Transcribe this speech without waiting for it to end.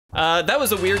That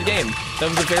was a weird game. That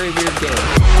was a very weird game.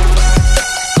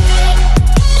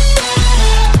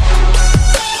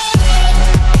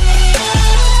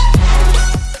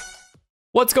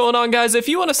 What's going on, guys? If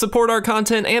you want to support our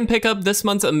content and pick up this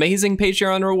month's amazing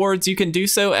Patreon rewards, you can do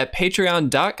so at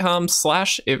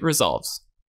patreon.com/itresolves.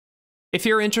 If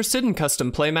you're interested in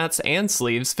custom playmats and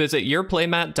sleeves, visit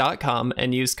yourplaymat.com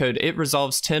and use code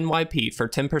ITRESOLVES10YP for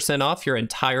 10% off your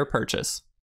entire purchase.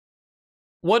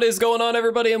 What is going on,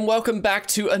 everybody, and welcome back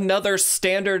to another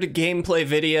standard gameplay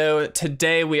video.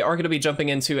 Today we are going to be jumping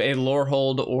into a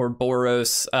Lorehold or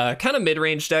Boros kind of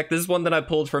mid-range deck. This is one that I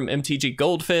pulled from MTG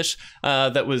Goldfish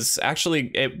that was actually,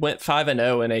 it went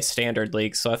 5-0 in a standard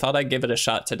league, so I thought I'd give it a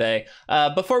shot today.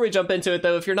 Before we jump into it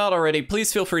though, if you're not already,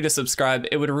 please feel free to subscribe.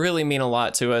 It would really mean a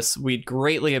lot to us. We'd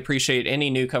greatly appreciate any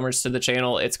newcomers to the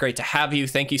channel. It's great to have you.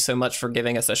 Thank you so much for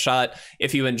giving us a shot.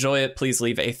 If you enjoy it, please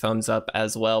leave a thumbs up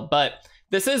as well. But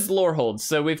this is Lorehold,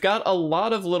 so we've got a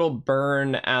lot of little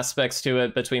burn aspects to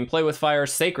it between Play with Fire,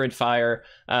 Sacred Fire,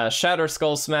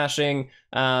 Shatterskull Smashing,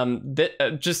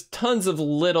 just tons of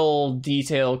little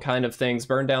detail kind of things.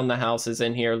 Burn Down the House is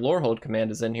in here, Lorehold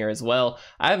Command is in here as well.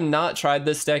 I have not tried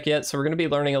this deck yet, so we're going to be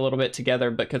learning a little bit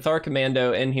together, but Cathar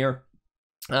Commando in here.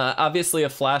 Obviously a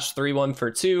flash 3/1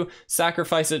 for 2,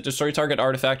 sacrifice it, destroy target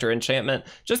artifact or enchantment.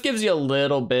 Just gives you a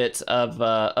little bit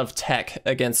of tech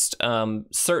against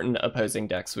certain opposing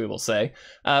decks, we will say.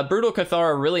 Brutal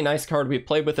Cathar, a really nice card. We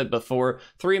played with it before.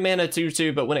 3 mana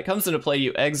 2/2, but when it comes into play,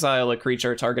 you exile a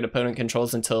creature target opponent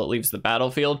controls until it leaves the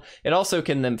battlefield. It also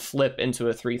can then flip into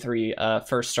a 3/3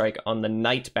 first strike on the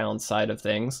Nightbound side of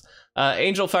things.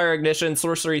 Angelfire Ignition,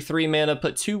 sorcery, 3 mana,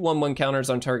 put 2 1/1 counters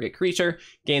on target creature,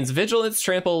 gains Vigilance,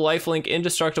 Trample, Lifelink,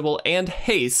 Indestructible, and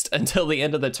Haste until the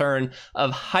end of the turn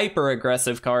of hyper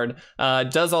aggressive card.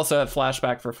 Does also have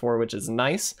flashback for 4, which is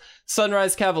nice.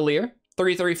 Sunrise Cavalier,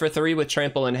 3/3 for 3 with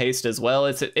Trample and Haste as well.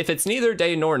 If it's neither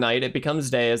day nor night, it becomes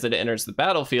day as it enters the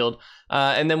battlefield.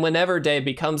 And then whenever day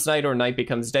becomes night or night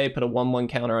becomes day, put a 1/1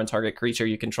 counter on target creature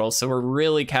you control. So we're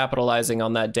really capitalizing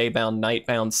on that day-bound,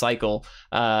 night-bound cycle.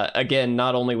 Again,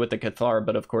 not only with the Cathar,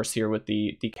 but of course here with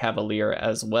the Cavalier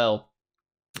as well.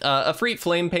 Efreet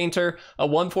Flamepainter, a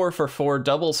 1/4 for 4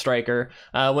 double striker.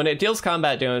 When it deals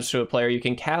combat damage to a player, you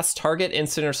can cast target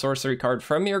instant or sorcery card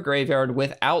from your graveyard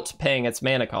without paying its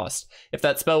mana cost. If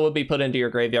that spell would be put into your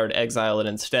graveyard, exile it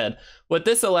instead. What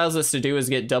this allows us to do is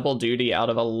get double duty out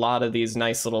of a lot of these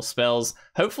nice little spells,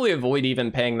 hopefully avoid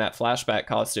even paying that flashback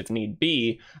cost if need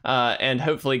be, and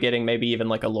hopefully getting maybe even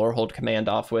like a Lorehold Command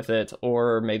off with it,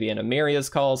 or maybe an Emeria's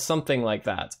Call, something like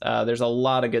that. There's a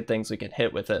lot of good things we can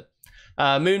hit with it.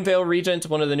 Moonveil Regent,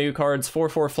 one of the new cards,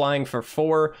 4/4 flying for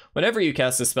 4. Whenever you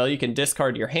cast a spell, you can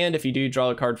discard your hand. If you do, draw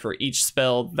a card for each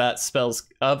spell that spell's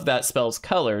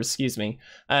colors, excuse me.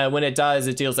 When it dies,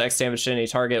 it deals X damage to any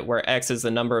target, where X is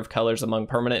the number of colors among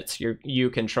permanents you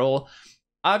control.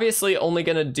 Obviously only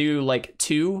gonna do like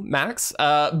 2 max,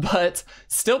 but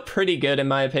still pretty good in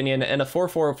my opinion, and a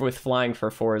 4/4 with flying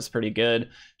for 4 is pretty good.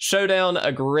 Showdown,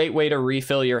 a great way to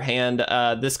refill your hand.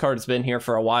 This card's been here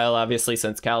for a while, obviously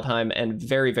since Kaldheim, and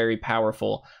very, very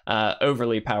powerful,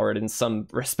 overly powered in some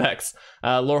respects.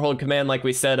 Lorehold Command, like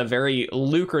we said, a very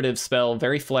lucrative spell,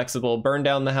 very flexible. Burn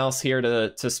Down the House here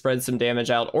to spread some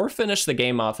damage out or finish the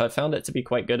game off. I found it to be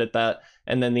quite good at that.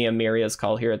 And then the Emeria's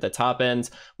Call here at the top end.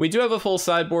 We do have a full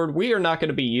sideboard. We are not going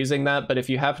to be using that, but if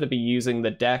you happen to be using the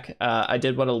deck, I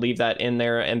did want to leave that in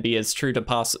there and be as true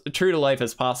to life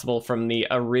as possible from the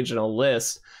original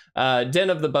list.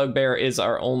 Den of the Bugbear is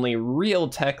our only real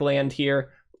tech land here.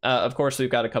 Of course,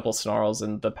 we've got a couple Snarls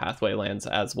and the Pathway lands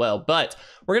as well, but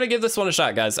we're going to give this one a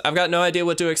shot, guys. I've got no idea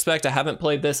what to expect. I haven't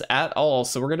played this at all,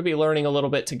 so we're going to be learning a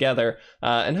little bit together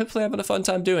and hopefully having a fun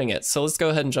time doing it. So let's go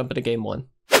ahead and jump into game 1.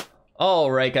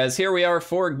 All right, guys, here we are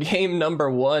for game number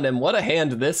 1, and what a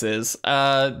hand this is.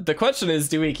 The question is,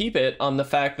 do we keep it on the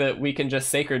fact that we can just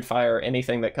Sacred Fire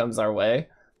anything that comes our way?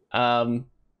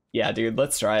 Yeah, dude,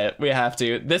 let's try it. We have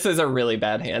to. This is a really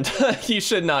bad hand. You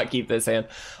should not keep this hand.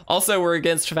 Also, we're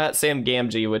against Fat Sam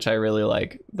Gamgee, which I really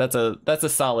like. That's a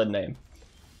solid name.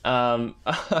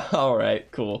 All right,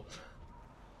 cool.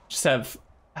 Just have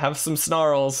some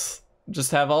Snarls.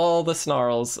 Just have all the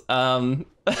Snarls.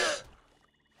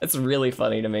 It's really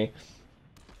funny to me.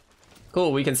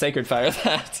 Cool, we can Sacred Fire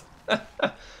that.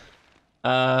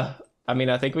 I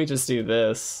mean, I think we just do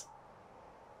this.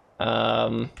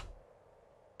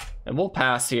 And we'll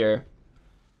pass here.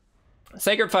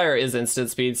 Sacred Fire is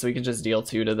instant speed, so we can just deal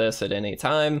 2 to this at any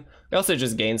time. We also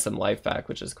just gain some life back,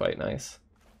 which is quite nice.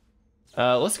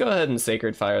 Let's go ahead and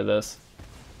Sacred Fire this.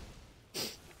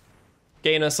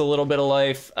 Gain us a little bit of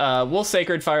life. We'll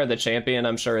Sacred Fire the champion,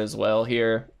 I'm sure, as well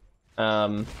here.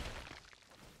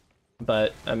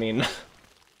 But, I mean,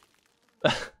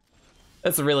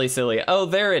 that's really silly. Oh,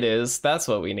 there it is. That's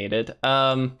what we needed.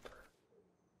 All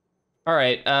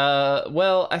right,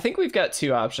 well, I think we've got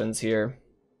two options here.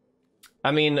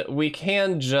 I mean, we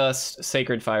can just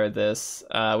Sacred Fire this,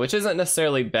 which isn't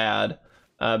necessarily bad,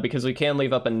 because we can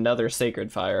leave up another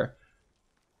Sacred Fire.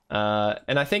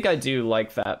 And I think I do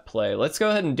like that play. Let's go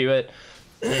ahead and do it.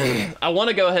 I want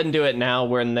to go ahead and do it now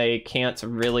when they can't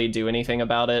really do anything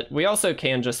about it. We also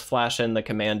can just flash in the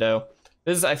Commando.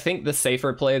 This is, I think, the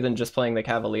safer play than just playing the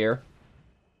Cavalier.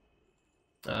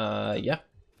 Yeah.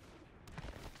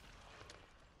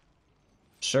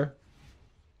 Sure.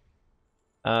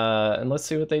 And let's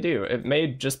see what they do. It may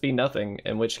just be nothing,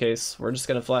 in which case we're just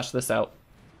gonna flash this out.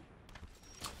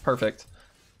 Perfect.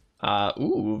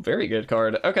 Ooh, very good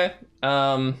card. Okay.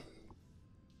 I'm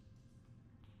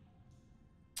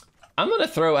gonna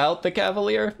throw out the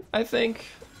Cavalier, I think.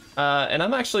 And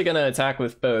I'm actually gonna attack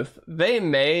with both. They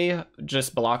may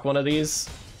just block one of these,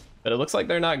 but it looks like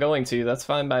they're not going to. That's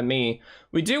fine by me.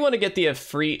 We do want to get the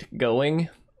Efreet going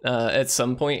at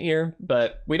some point here,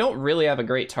 but we don't really have a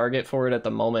great target for it at the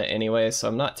moment anyway, so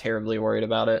I'm not terribly worried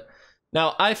about it.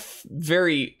 Now,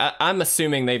 I'm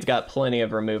assuming they've got plenty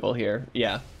of removal here.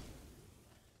 Yeah.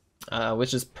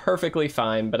 Which is perfectly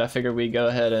fine, but I figured we'd go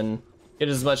ahead and get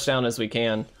as much down as we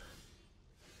can.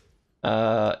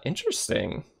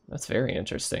 Interesting. That's very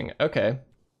interesting. Okay.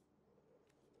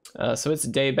 So it's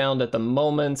day bound at the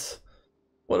moment.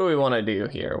 What do we want to do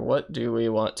here? What do we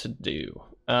want to do?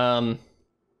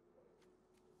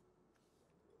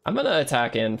 I'm gonna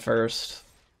attack in first.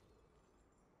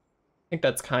 I think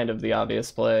that's kind of the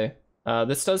obvious play.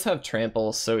 This does have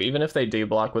trample, so even if they do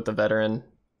block with the veteran,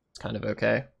 it's kind of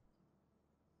okay.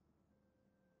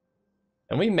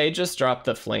 And we may just drop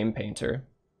the Flamepainter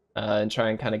and try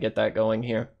and kind of get that going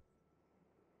here.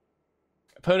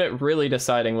 Opponent really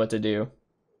deciding what to do.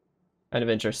 Kind of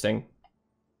interesting.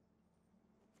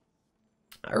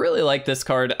 I really like this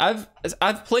card. I've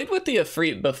played with the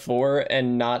Efreet before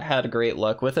and not had great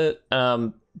luck with it.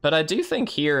 But I do think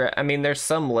here, I mean, there's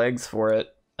some legs for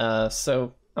it.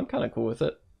 So I'm kind of cool with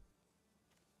it.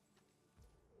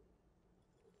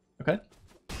 Okay.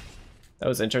 That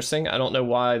was interesting. I don't know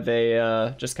why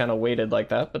they just kind of waited like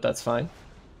that, but that's fine.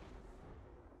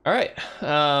 All right.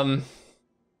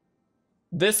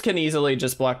 This can easily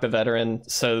just block the veteran,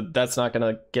 so that's not going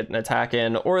to get an attack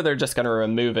in, or they're just going to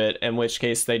remove it, in which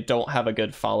case they don't have a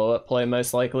good follow-up play,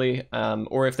 most likely.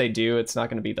 Or if they do, it's not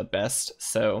going to be the best,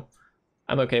 so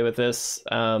I'm okay with this.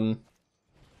 Okay.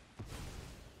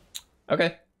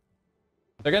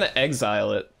 They're going to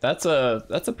exile it. That's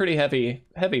a pretty heavy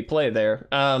play there.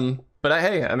 But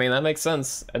hey, I mean, that makes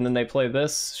sense. And then they play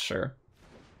this, sure.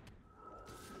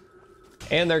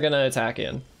 And they're going to attack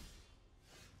in.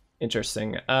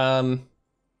 Interesting. Huh.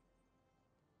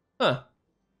 All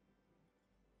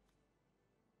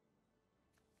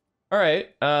right.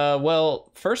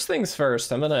 Well, first things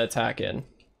first, I'm gonna attack in. I'm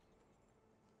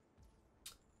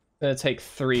gonna take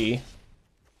 3.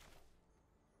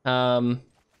 And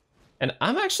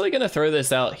I'm actually gonna throw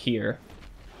this out here.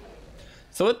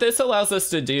 So what this allows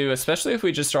us to do, especially if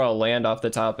we just draw a land off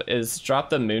the top, is drop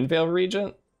the Moonveil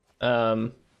Regent,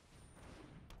 then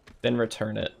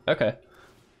return it. Okay.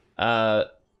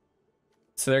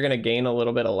 So they're gonna gain a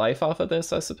little bit of life off of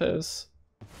this, I suppose.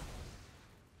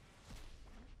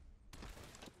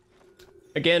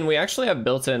 Again, we actually have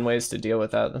built-in ways to deal with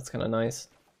that. That's kind of nice.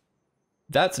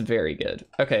 That's very good.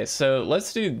 Okay, so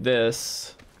let's do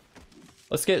this.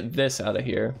 Let's get this out of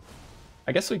here.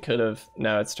 I guess we could have...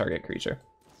 No, it's target creature.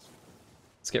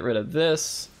 Let's get rid of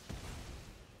this.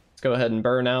 Let's go ahead and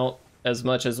burn out as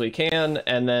much as we can,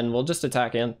 and then we'll just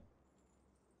attack in.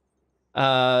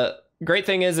 Great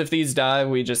thing is if these die,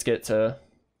 we just get to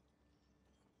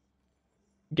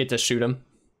shoot them.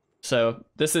 So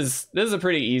this is a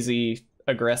pretty easy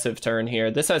aggressive turn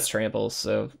here. This has tramples,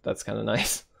 so that's kind of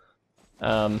nice.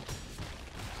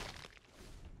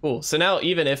 Cool. So now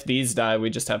even if these die, we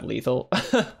just have lethal.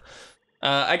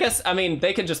 I guess, I mean,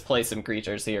 they could just play some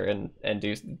creatures here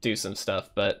and do some stuff,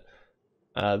 but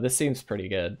this seems pretty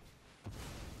good.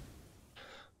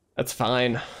 That's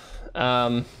fine.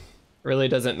 Really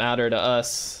doesn't matter to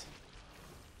us.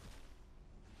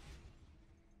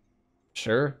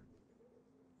 Sure.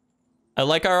 I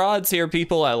like our odds here,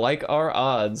 people. I like our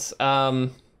odds.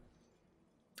 If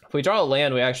we draw a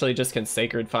land, we actually just can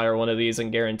Sacred Fire one of these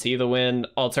and guarantee the win.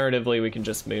 Alternatively, we can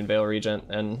just Moonveil Regent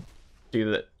and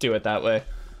do it that way.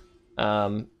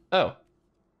 Oh. All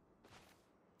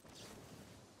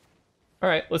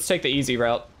right, let's take the easy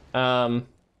route. Throw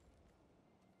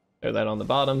that on the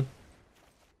bottom.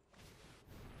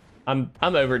 I'm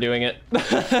overdoing it.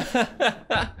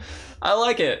 I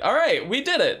like it. All right, we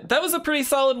did it. That was a pretty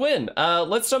solid win.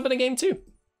 Let's jump into game 2.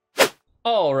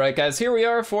 All right, guys, here we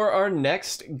are for our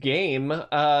next game.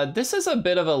 This is a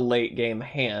bit of a late game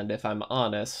hand, if I'm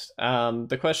honest.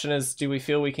 The question is, do we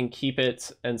feel we can keep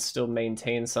it and still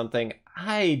maintain something?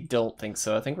 I don't think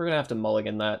so. I think we're gonna have to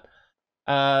mulligan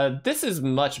that. This is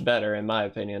much better, in my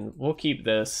opinion. We'll keep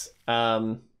this.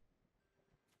 I'm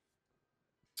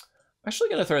actually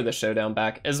gonna throw the Showdown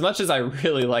back. As much as I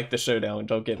really like the Showdown,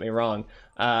 don't get me wrong,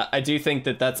 I do think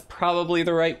that that's probably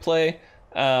the right play.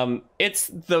 It's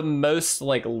the most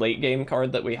like late game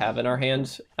card that we have in our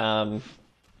hand, and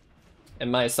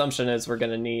my assumption is we're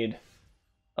gonna need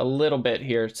a little bit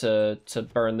here to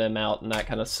burn them out and that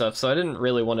kind of stuff, so I didn't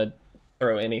really want to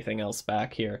throw anything else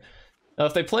back here. Now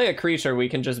if they play a creature, we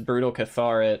can just Brutal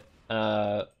Cathar it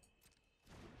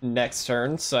next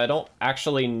turn, so I don't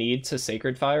actually need to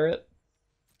Sacred Fire it.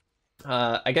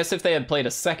 I guess if they had played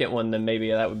a second one, then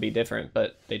maybe that would be different,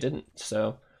 but they didn't,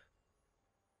 so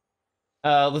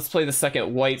let's play the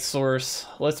second white source.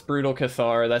 Let's Brutal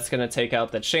Cathar. That's going to take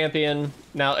out the champion.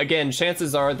 Now, again,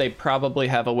 chances are they probably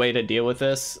have a way to deal with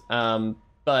this,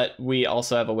 but we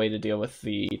also have a way to deal with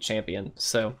the champion,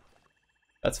 so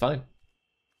that's fine.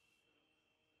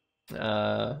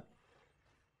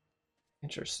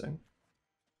 Interesting.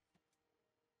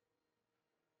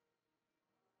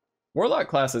 Warlock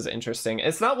class is interesting.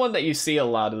 It's not one that you see a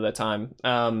lot of the time.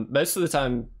 Most of the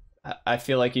time, I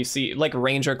feel like you see, like,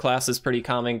 Ranger class is pretty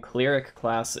common. Cleric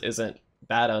class isn't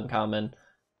that uncommon.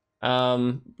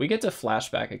 We get to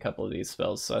flashback a couple of these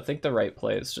spells, so I think the right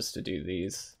play is just to do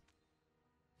these.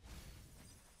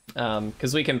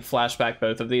 Because we can flashback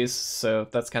both of these, so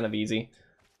that's kind of easy.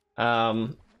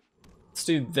 Let's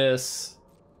do this.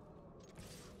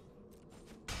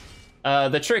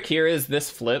 The trick here is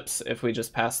this flips if we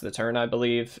just pass the turn, I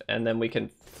believe, and then we can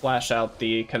flash out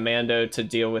the Commando to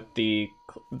deal with the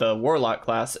Warlock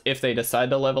class. If they decide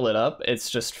to level it up, it's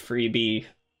just freebie.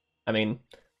 I mean,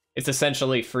 it's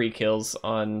essentially free kills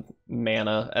on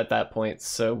mana at that point,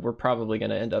 so we're probably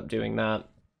going to end up doing that.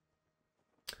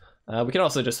 We can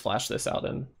also just flash this out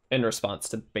in response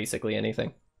to basically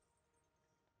anything.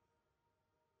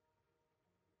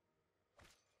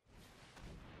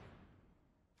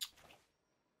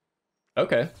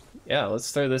 Okay, yeah,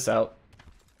 let's throw this out.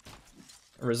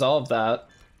 Resolve that.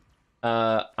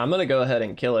 I'm gonna go ahead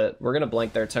and kill it. We're gonna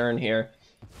blank their turn here.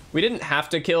 We didn't have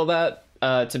to kill that,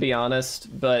 to be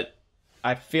honest, but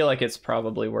I feel like it's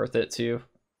probably worth it too.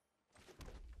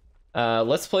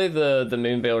 Let's play the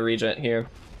Moonveil Regent here.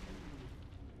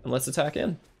 And let's attack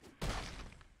in.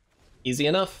 Easy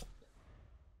enough.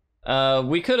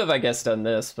 We could have, I guess, done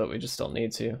this, but we just don't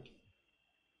need to.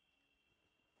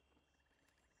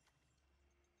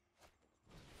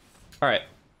 Alright.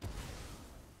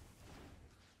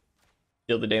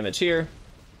 Deal the damage here.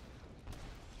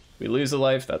 We lose a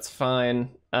life, that's fine.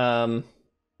 I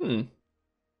mean,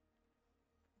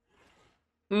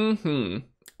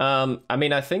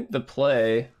 I think the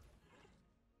play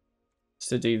is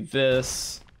to do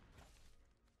this.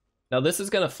 Now this is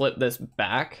gonna flip this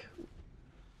back,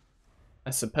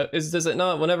 I suppose. Does it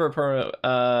not? Whenever a permanent,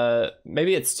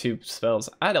 maybe it's 2 spells.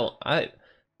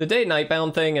 The day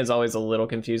Nightbound thing is always a little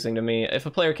confusing to me. If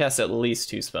a player casts at least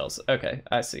 2 spells. Okay,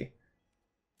 I see.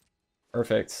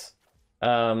 Perfect.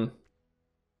 Okay.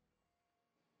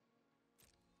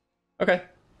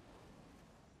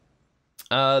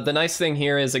 The nice thing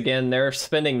here is, again, they're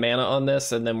spending mana on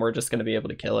this, and then we're just going to be able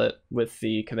to kill it with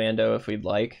the Commando if we'd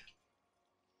like.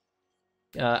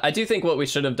 I do think what we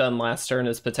should have done last turn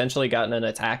is potentially gotten an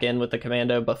attack in with the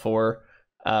Commando before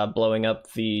blowing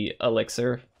up the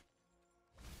Elixir.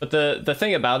 But the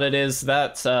thing about it is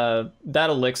that that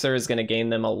Elixir is going to gain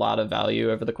them a lot of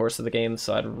value over the course of the game,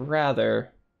 so I'd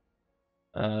rather...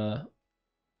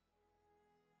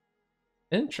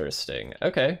 Interesting.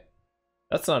 Okay.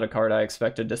 That's not a card I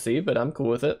expected to see, but I'm cool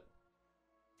with it.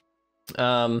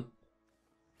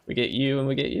 We get you and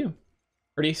we get you.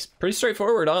 Pretty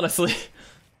straightforward, honestly.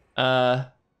 Yeah.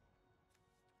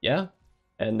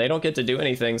 And they don't get to do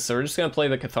anything, so we're just going to play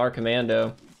the Cathar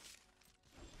Commando.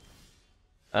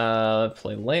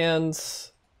 Play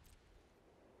lands.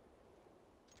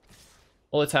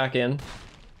 We'll attack in.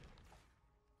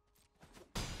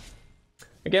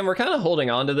 Again, we're kind of holding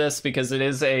on to this because it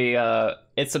is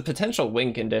it's a potential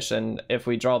win condition if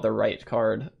we draw the right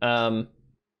card. I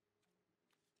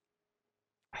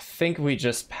think we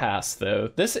just pass, though.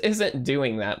 This isn't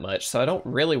doing that much, so I don't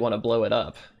really want to blow it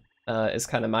up, is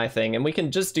kind of my thing. And we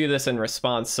can just do this in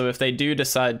response, so if they do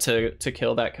decide to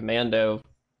kill that Commando,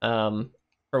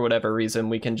 for whatever reason,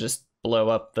 we can just blow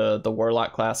up the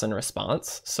Warlock class in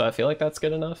response. So I feel like that's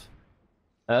good enough.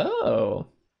 Oh.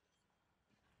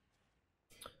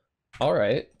 All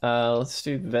right, let's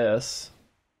do this.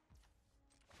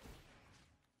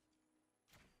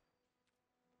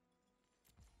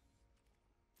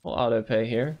 We'll auto pay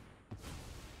here.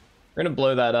 We're gonna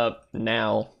blow that up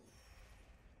now.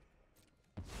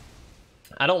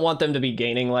 I don't want them to be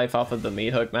gaining life off of the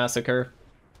Meat Hook Massacre.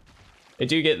 They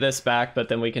do get this back, but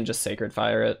then we can just Sacred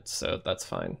Fire it, so that's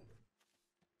fine.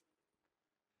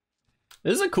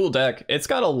 This is a cool deck. It's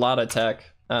got a lot of tech.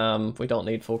 We don't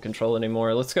need full control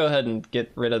anymore. Let's go ahead and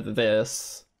get rid of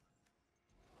this.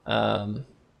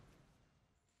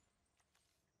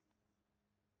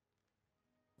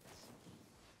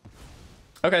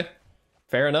 Okay,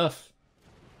 fair enough.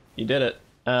 You did it.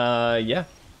 Yeah.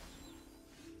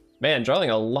 Man, drawing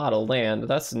a lot of land.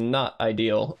 That's not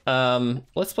ideal.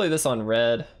 Let's play this on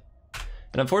red.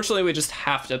 And unfortunately, we just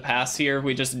have to pass here.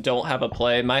 We just don't have a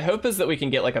play. My hope is that we can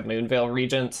get like a Moonveil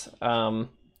Regent. 1,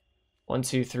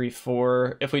 2, 3,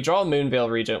 4. If we draw a Moonveil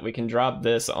Regent, we can drop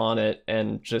this on it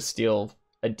and just deal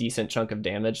a decent chunk of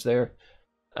damage there.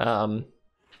 But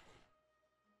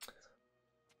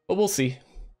we'll see.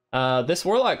 This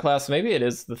Warlock class, maybe it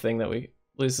is the thing that we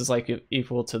loses like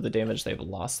equal to the damage they've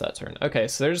lost that turn. Okay,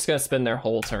 so they're just gonna spend their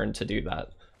whole turn to do that.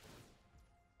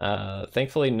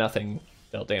 Thankfully, nothing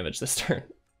dealt damage this turn.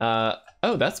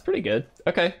 Oh, that's pretty good.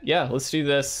 Okay, yeah, let's do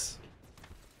this.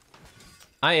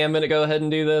 I am gonna go ahead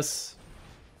and do this.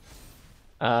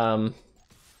 We'll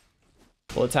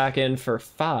attack in for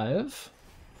 5.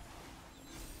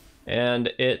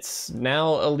 And it's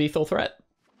now a lethal threat.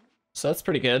 So that's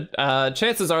pretty good.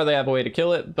 Chances are they have a way to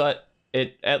kill it, but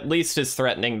it at least is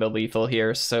threatening the lethal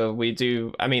here. So we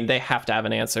do, I mean, they have to have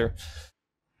an answer.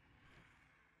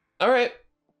 All right.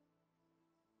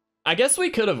 I guess we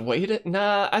could have waited.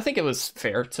 Nah, I think it was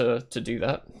fair to do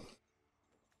that.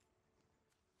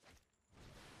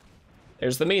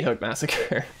 There's the Meat Hook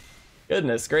Massacre.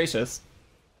 Goodness gracious.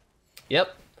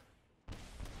 Yep.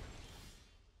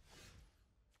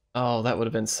 Oh, that would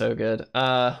have been so good.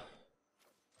 All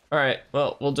right,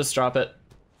 well, we'll just drop it.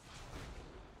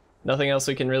 Nothing else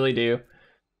we can really do.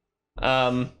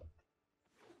 And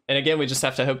again, we just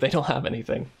have to hope they don't have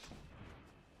anything.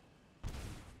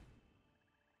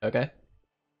 Okay.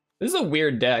 This is a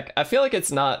weird deck. I feel like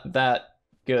it's not that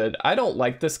good. I don't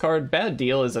like this card. Bad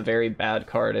Deal is a very bad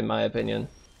card, in my opinion.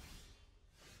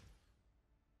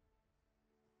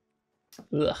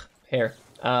 Ugh, hair.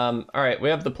 All right, we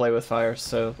have the Play with Fire,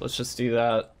 so let's just do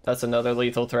that. That's another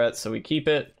lethal threat, so we keep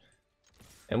it.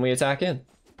 And we attack in.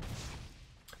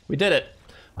 We did it.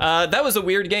 That was a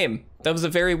weird game. That was a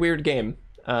very weird game.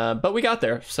 But we got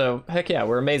there, so heck yeah,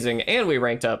 we're amazing, and we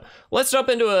ranked up. Let's jump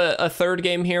into a third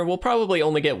game here. We'll probably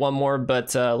only get one more,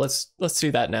 but let's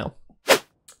do that now.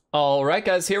 All right,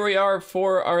 guys, here we are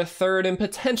for our third and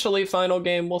potentially final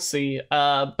game. We'll see.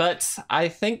 But I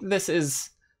think this is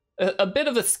a bit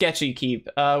of a sketchy keep.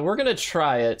 We're gonna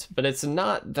try it, but it's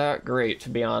not that great, to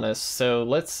be honest. So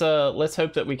let's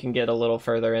hope that we can get a little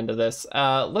further into this.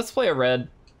 Let's play a red.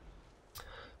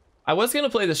 I was going to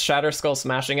play the Shatterskull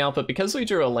Smashing out, but because we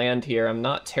drew a land here, I'm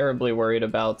not terribly worried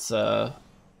about...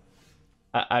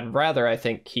 I'd rather, I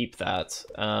think, keep that.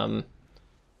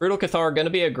 Brutal Cathar, going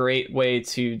to be a great way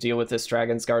to deal with this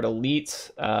Dragon's Guard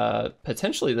Elite.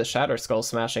 Potentially the Shatterskull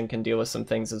Smashing can deal with some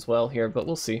things as well here, but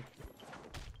we'll see.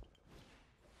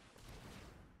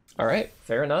 Alright,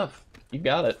 fair enough. You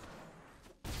got it.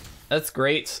 That's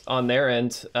great on their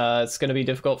end. It's going to be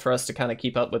difficult for us to kind of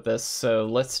keep up with this, so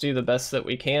let's do the best that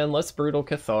we can. Let's Brutal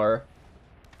Cathar.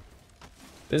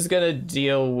 This is going to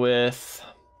deal with...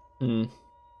 I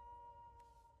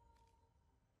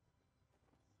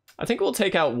think we'll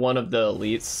take out one of the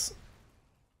elites.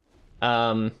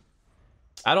 I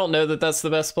don't know that that's the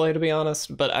best play, to be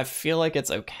honest, but I feel like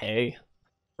it's okay.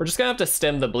 We're just gonna have to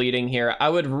stem the bleeding here. I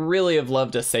would really have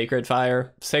loved a Sacred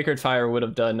Fire. Sacred Fire would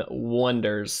have done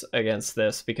wonders against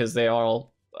this because they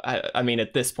all, I mean,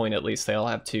 at this point at least, they all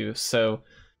have 2. So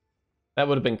that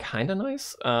would have been kind of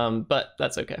nice, but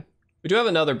that's okay. We do have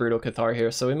another Brutal Cathar here,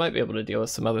 so we might be able to deal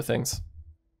with some other things.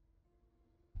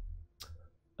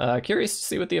 Curious to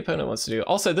see what the opponent wants to do.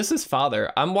 Also, this is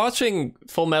Father. I'm watching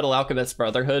Full Metal Alchemist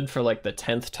Brotherhood for like the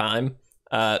 10th time.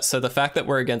 So the fact that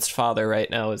we're against Father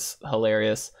right now is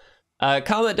hilarious.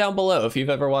 Comment down below if you've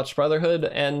ever watched Brotherhood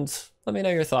and let me know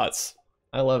your thoughts.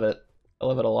 I love it. I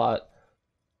love it a lot.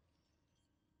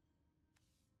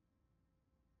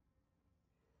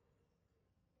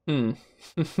 I'm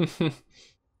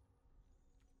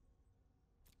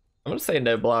gonna say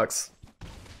no blocks.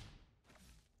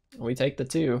 We take the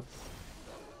 2.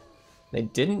 They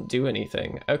didn't do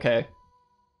anything. Okay.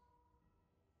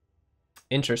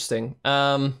 Interesting.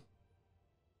 So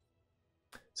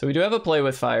we do have a play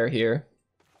with fire here,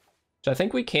 which I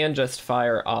think we can just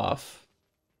fire off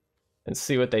and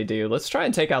see what they do. Let's try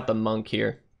and take out the monk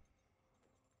here.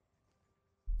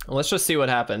 Let's just see what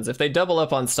happens. If they double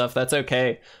up on stuff, that's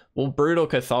okay. We'll Brutal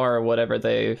Cathar or whatever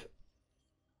they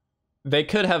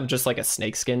could have just like a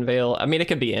snakeskin veil. I mean, it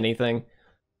could be anything.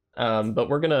 But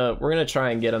we're gonna try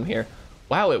and get them here.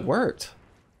 Wow, it worked.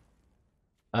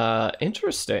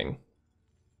 Interesting.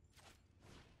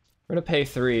 We're gonna pay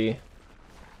 3.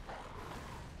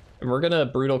 And we're gonna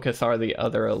Brutal Cathar the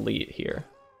other elite here.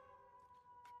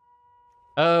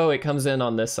 Oh, it comes in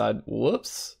on this side.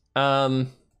 Whoops.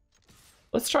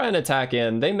 Let's try and attack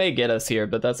in. They may get us here,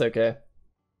 but that's okay.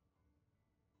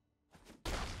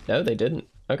 No, they didn't.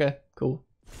 Okay, cool.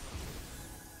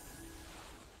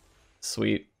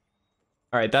 Sweet.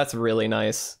 All right, that's really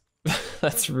nice.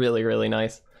 That's really, really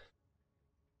nice.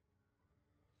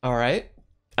 All right.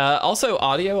 Also,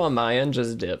 audio on my end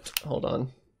just dipped. Hold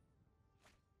on.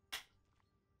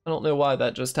 I don't know why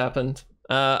that just happened.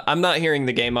 I'm not hearing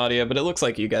the game audio, but it looks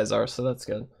like you guys are, so that's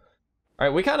good. All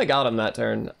right, we kind of got them that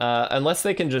turn. Unless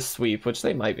they can just sweep, which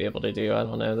they might be able to do. I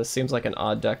don't know. This seems like an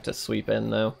odd deck to sweep in,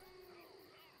 though.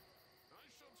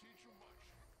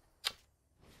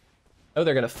 Oh,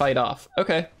 they're going to fight off.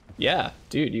 Okay. Yeah,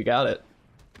 dude, you got it.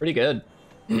 Pretty good.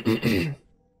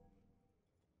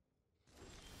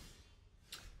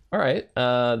 All right,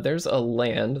 there's a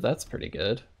land. That's pretty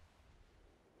good.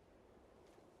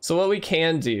 So what we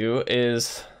can do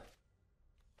is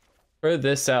throw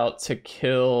this out to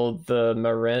kill the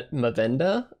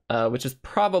Mavenda, which is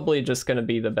probably just going to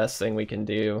be the best thing we can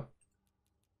do.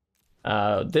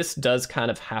 This does kind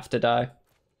of have to die.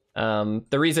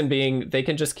 The reason being, they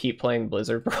can just keep playing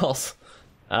Blizzard Brawls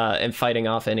and fighting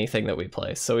off anything that we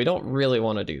play, so we don't really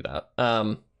want to do that.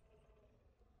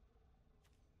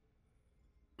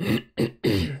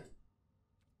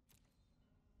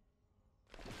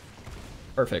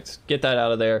 Perfect. Get that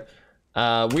out of there.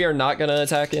 We are not going to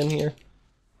attack in here.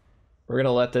 We're going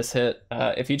to let this hit.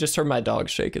 If you just heard my dog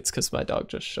shake, it's because my dog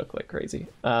just shook like crazy.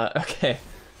 Okay.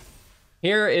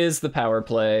 Here is the power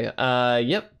play.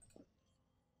 Yep.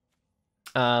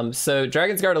 So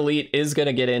Dragon's Guard Elite is going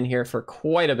to get in here for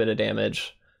quite a bit of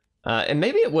damage. And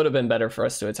maybe it would have been better for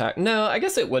us to attack. No, I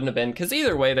guess it wouldn't have been, because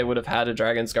either way they would have had a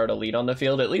Dragon's Guard Elite on the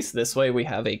field. At least this way we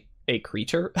have a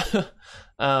creature.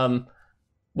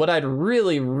 What I'd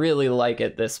really, really like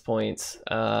at this point,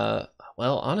 well,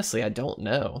 honestly, I don't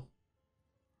know.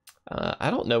 I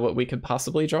don't know what we could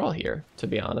possibly draw here, to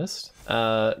be honest.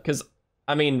 Because,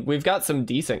 I mean, we've got some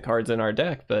decent cards in our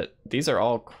deck, but these are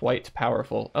all quite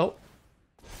powerful. Oh,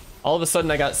 all of a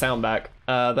sudden I got sound back.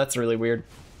 That's really weird.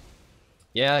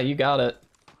 Yeah, you got it.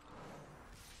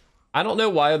 I don't know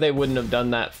why they wouldn't have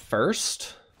done that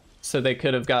first, so they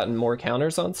could have gotten more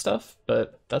counters on stuff,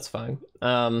 but that's fine.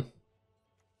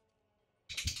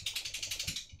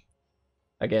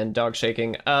 Again, dog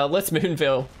shaking. Let's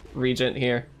Moonveil Regent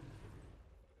here.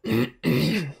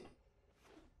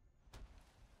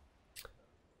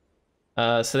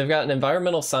 So they've got an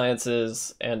Environmental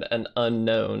Sciences and an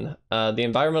Unknown. The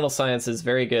Environmental Science is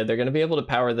very good. They're going to be able to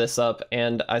power this up,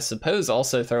 and I suppose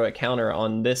also throw a counter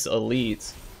on this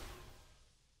Elite.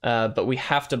 But we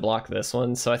have to block this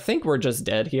one, so I think we're just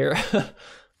dead here.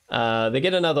 They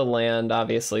get another land,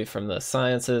 obviously, from the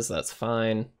Sciences. That's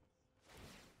fine.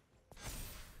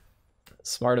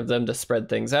 Smart of them to spread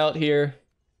things out here.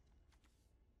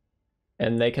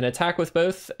 And they can attack with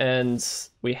both, and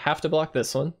we have to block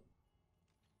this one.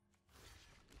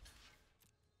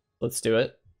 Let's do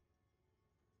it.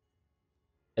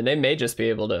 And they may just be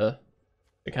able to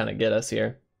kind of get us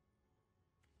here.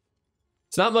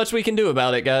 It's not much we can do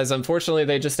about it, guys. Unfortunately,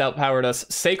 they just outpowered us.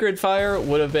 Sacred Fire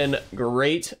would have been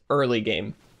great early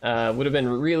game. Would have been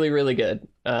really, really good.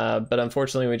 But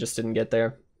unfortunately, we just didn't get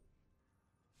there.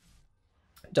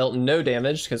 Dealt no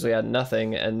damage because we had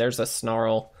nothing, and there's a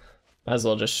Snarl. Might as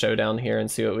well just Showdown here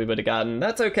and see what we would have gotten.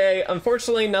 That's okay.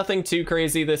 Unfortunately, nothing too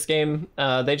crazy this game.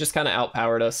 They just kind of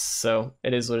outpowered us, so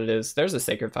it is what it is. There's a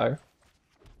Sacred Fire.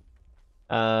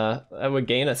 That would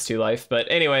gain us 2 life, but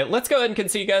anyway, let's go ahead and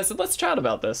concede, guys, and let's chat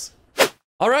about this.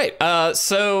 All right,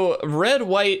 so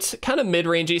red-white, kind of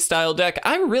mid-rangey style deck.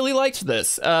 I really liked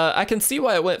this. I can see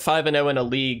why it went 5-0 in a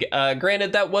league.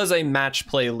 Granted, that was a match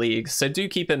play league, so do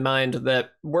keep in mind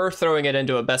that we're throwing it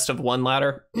into a best-of-1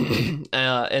 ladder,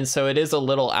 and so it is a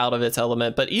little out of its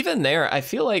element. But even there, I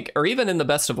feel like, or even in the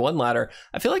best-of-1 ladder,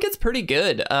 I feel like it's pretty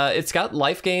good. It's got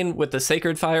life gain with the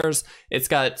Sacred Fires. It's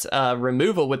got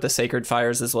removal with the Sacred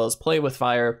Fires, as well as play with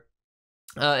fire.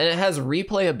 And it has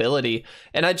replayability.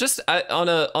 And on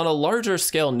a larger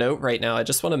scale note right now, I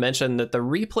just want to mention that the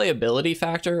replayability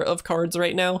factor of cards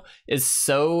right now is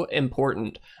so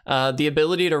important. The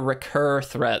ability to recur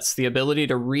threats, the ability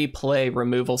to replay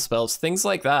removal spells, things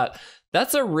like that.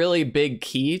 That's a really big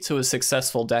key to a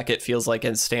successful deck, it feels like,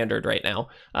 in Standard right now.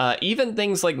 Even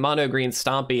things like Mono Green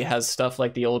Stompy has stuff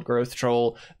like the Old Growth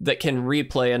Troll that can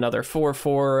replay another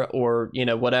 4/4 or, you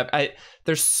know, whatever.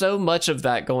 There's so much of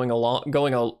that going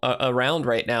around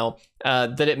right now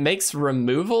that it makes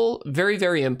removal very,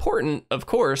 very important, of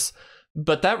course.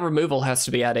 But that removal has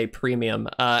to be at a premium.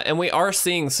 And we are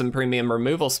seeing some premium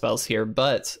removal spells here,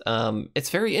 but it's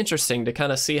very interesting to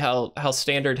kind of see how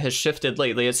Standard has shifted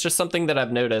lately. It's just something that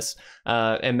I've noticed,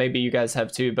 and maybe you guys have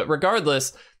too. But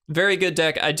regardless, very good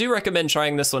deck. I do recommend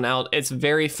trying this one out. It's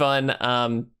very fun.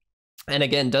 And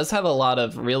again, does have a lot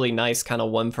of really nice kind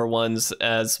of 1-for-1s,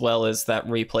 as well as that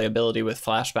replayability with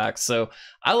flashbacks. So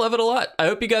I love it a lot. I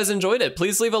hope you guys enjoyed it.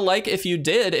 Please leave a like if you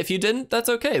did. If you didn't, that's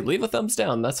okay. Leave a thumbs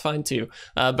down. That's fine too.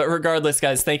 But regardless,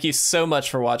 guys, thank you so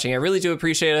much for watching. I really do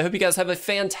appreciate it. I hope you guys have a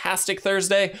fantastic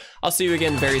Thursday. I'll see you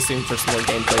again very soon for some more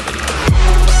gameplay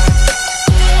videos.